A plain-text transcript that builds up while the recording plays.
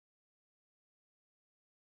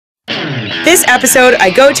This episode, I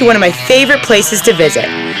go to one of my favorite places to visit.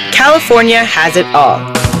 California has it all.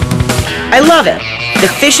 I love it. The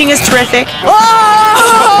fishing is terrific.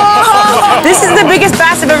 Oh! This is the biggest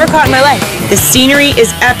bass I've ever caught in my life. The scenery is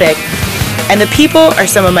epic. And the people are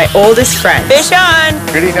some of my oldest friends. Fish on!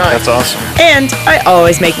 Pretty nice. That's awesome. And I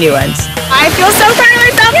always make new ones. I feel so proud of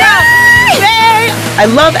myself now! Yay! I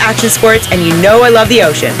love action sports, and you know I love the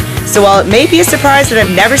ocean. So while it may be a surprise that I've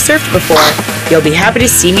never surfed before, you'll be happy to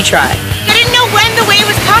see me try. I didn't know when the wave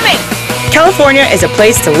was coming. California is a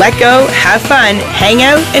place to let go, have fun, hang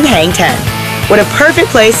out, and hang 10. What a perfect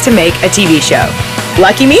place to make a TV show.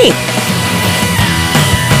 Lucky me.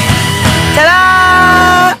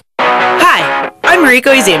 Ta-da! Hi, I'm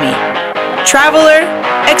Mariko Izumi. Traveler,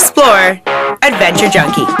 explorer, adventure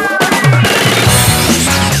junkie.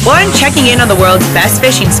 While I'm checking in on the world's best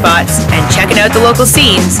fishing spots and checking out the local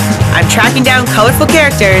scenes, I'm tracking down colorful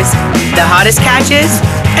characters, the hottest catches,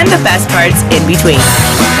 and the best parts in between.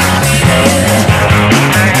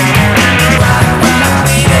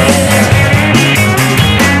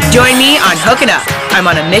 Join me on Hookin' Up. I'm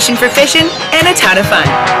on a mission for fishing and a ton of fun.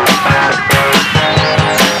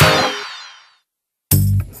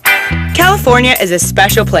 California is a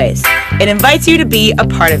special place. It invites you to be a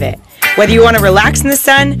part of it. Whether you want to relax in the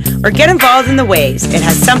sun or get involved in the waves, it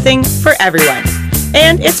has something for everyone.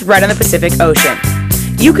 And it's right on the Pacific Ocean.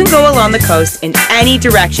 You can go along the coast in any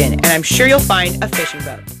direction, and I'm sure you'll find a fishing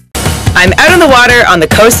boat. I'm out on the water on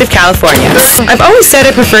the coast of California. I've always said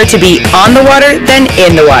I prefer to be on the water than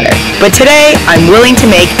in the water, but today I'm willing to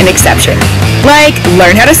make an exception. Like,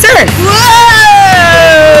 learn how to surf.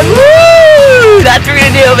 Whoa! Woo! That's what we're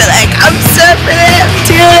gonna do, but like, I'm surfing it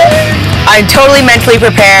too. I'm totally mentally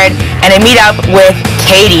prepared, and I meet up with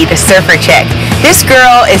Katie, the surfer chick. This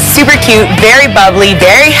girl is super cute, very bubbly,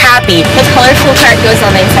 very happy. The colorful part goes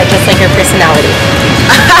on the inside, just like your personality.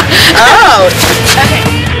 Oh!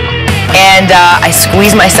 And I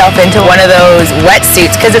squeeze myself into one of those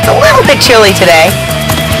wetsuits because it's a little bit chilly today.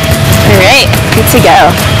 All right, good to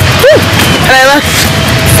go. Woo. And I look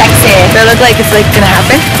Sexy. Do I look like it's like gonna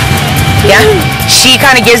happen? Yeah. She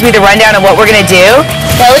kind of gives me the rundown of what we're gonna do.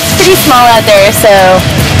 That looks pretty small out there, so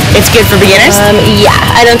it's good for beginners. Yeah,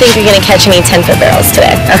 I don't think you're gonna catch any 10-foot barrels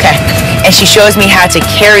today. Okay. And she shows me how to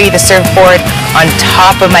carry the surfboard on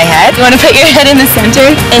top of my head. You want to put your head in the center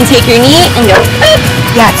and take your knee and go.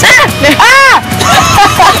 Yeah.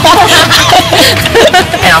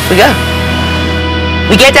 And off we go.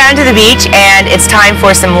 We get down to the beach and it's time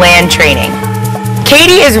for some land training.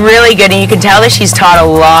 Katie is really good, and you can tell that she's taught a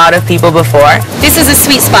lot of people before. This is a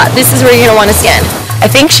sweet spot. This is where you're gonna want to skin. I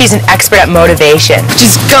think she's an expert at motivation.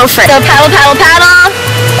 Just go for it. So paddle, paddle, paddle.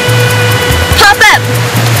 Pop up.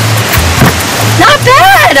 Not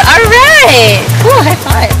bad. All right. Cool. High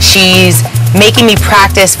five. She's making me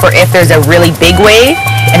practice for if there's a really big wave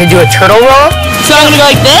and to do a turtle roll. So I'm gonna go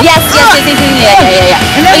like this? Yes. Yeah.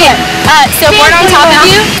 Okay. So board on top of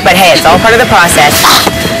you. But hey, it's all part of the process.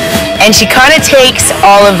 And she kind of takes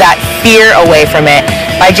all of that fear away from it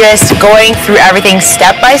by just going through everything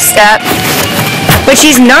step by step. But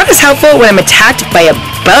she's not as helpful when I'm attacked by a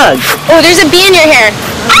bug. Oh, there's a bee in your hair.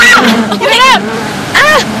 Ah! Get it up!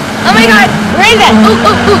 Ah! Oh my God! Where is it? Ooh.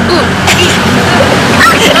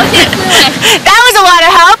 That was a lot of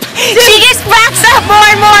help. Dude, she just backs up more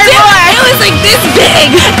and more. It was like this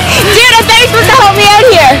big. Dude, I thought you were supposed to help me out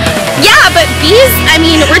here. Yeah, but bees, I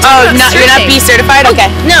mean, we're talking about you're not bee certified? Okay.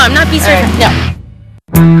 No, I'm not bee certified. Right.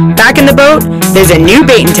 No. Back in the boat, there's a new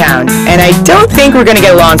bait in town, and I don't think we're gonna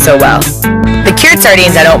get along so well. The cured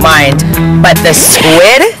sardines I don't mind, but the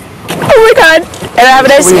squid? Oh my God. And I have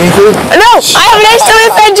a nice... No, I have a nice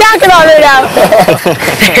suicide jacket on right now.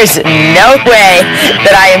 There's no way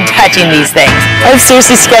that I am touching these things. I'm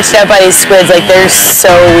seriously sketched out by these squids. Like, they're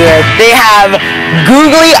so weird. They have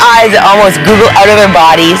googly eyes that almost google out of their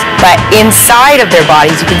bodies, but inside of their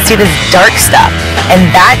bodies you can see this dark stuff.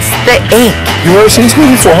 And that's the ink. You ever seen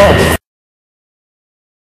squid before, huh?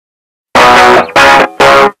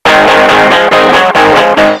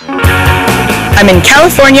 I'm in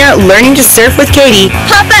California learning to surf with Katie.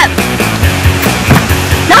 Pop up!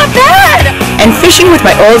 Not bad! And fishing with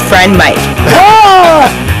my old friend Mike. Oh!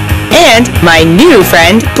 And my new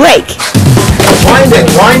friend Blake. Wind it,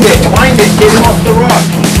 get him off the rock.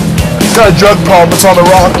 It's not a drug problem, it's on the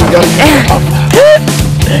rock. We gotta get him off.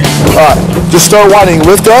 Alright, just start winding,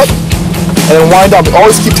 lift up, and then wind up.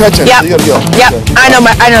 Always keep touching. Yep. You gotta go. Yep, okay. I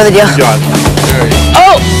know the deal. Good job. There you go.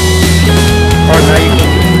 Oh! Alright, now you go.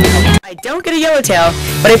 I don't get a yellowtail,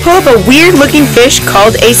 but I pull up a weird-looking fish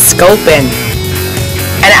called a sculpin.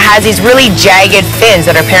 And it has these really jagged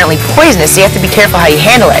fins that are apparently poisonous, so you have to be careful how you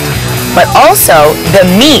handle it. but also the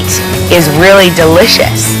meat is really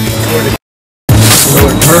delicious.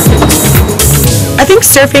 I think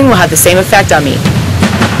surfing will have the same effect on me.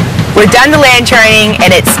 We're done the land training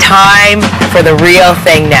and it's time for the real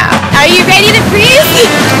thing now. Are you ready to freeze?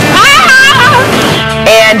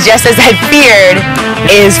 And just as I feared,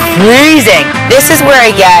 is freezing. This is where I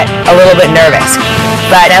get a little bit nervous.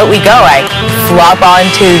 But out we go. I flop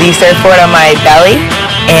onto the surfboard on my belly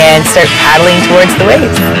and start paddling towards the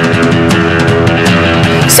waves.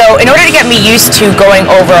 So in order to get me used to going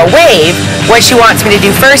over a wave, what she wants me to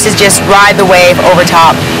do first is just ride the wave over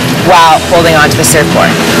top while holding onto the surfboard.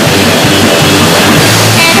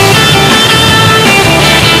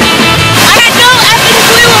 I had no effing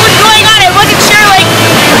clue what was going on. I wasn't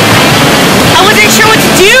sure what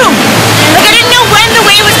to do. Like, I didn't know when the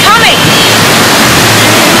wave was coming.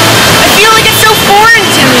 I feel like it's so foreign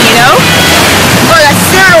to me, you know? Oh, that's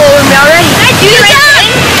Sarah over me already. Did I do the right thing?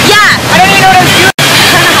 Yeah. I don't even know what I was doing.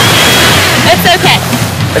 It's okay.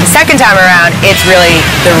 But the second time around, it's really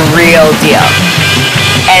the real deal.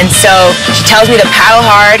 And so she tells me to paddle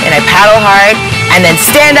hard, and I paddle hard, and then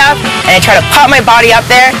stand up, and I try to pop my body up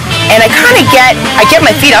there, and I get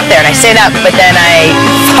my feet up there, and I stand up, but then I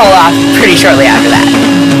fall off pretty shortly after that.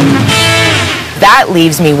 That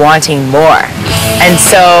leaves me wanting more. And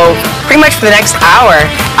so pretty much for the next hour,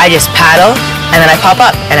 I just paddle, and then I pop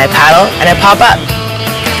up, and I paddle, and I pop up.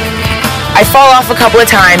 I fall off a couple of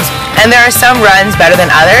times, and there are some runs better than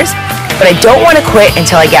others, but I don't want to quit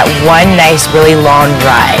until I get one nice, really long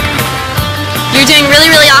ride. You're doing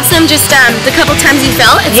really, really awesome. Just the couple times you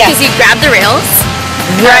fell, it's because you grabbed the rails.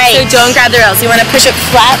 Right. So don't grab the rails. You want to push up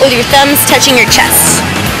flat with your thumbs touching your chest.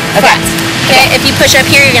 Okay. Flat. Okay? If you push up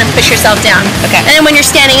here, you're going to push yourself down. Okay. And then when you're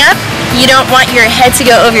standing up, you don't want your head to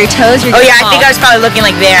go over your toes. You're Oh yeah, I fall. think I was probably looking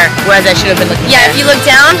like there, whereas I should have been looking Yeah, there. if you look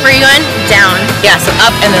down, where are you going? Down. Yeah, so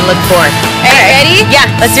up and then look forward. Okay, ready? Yeah,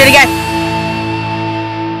 let's do it again.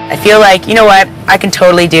 I feel like, you know what, I can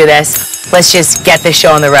totally do this. Let's just get this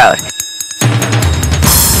show on the road.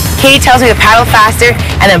 Katie tells me to paddle faster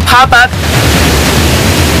and then pop up.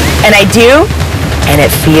 And I do, and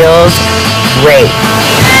it feels great.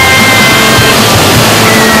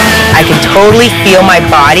 I can totally feel my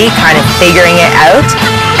body kind of figuring it out,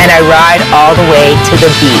 and I ride all the way to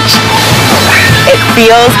the beach. It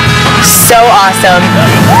feels so awesome.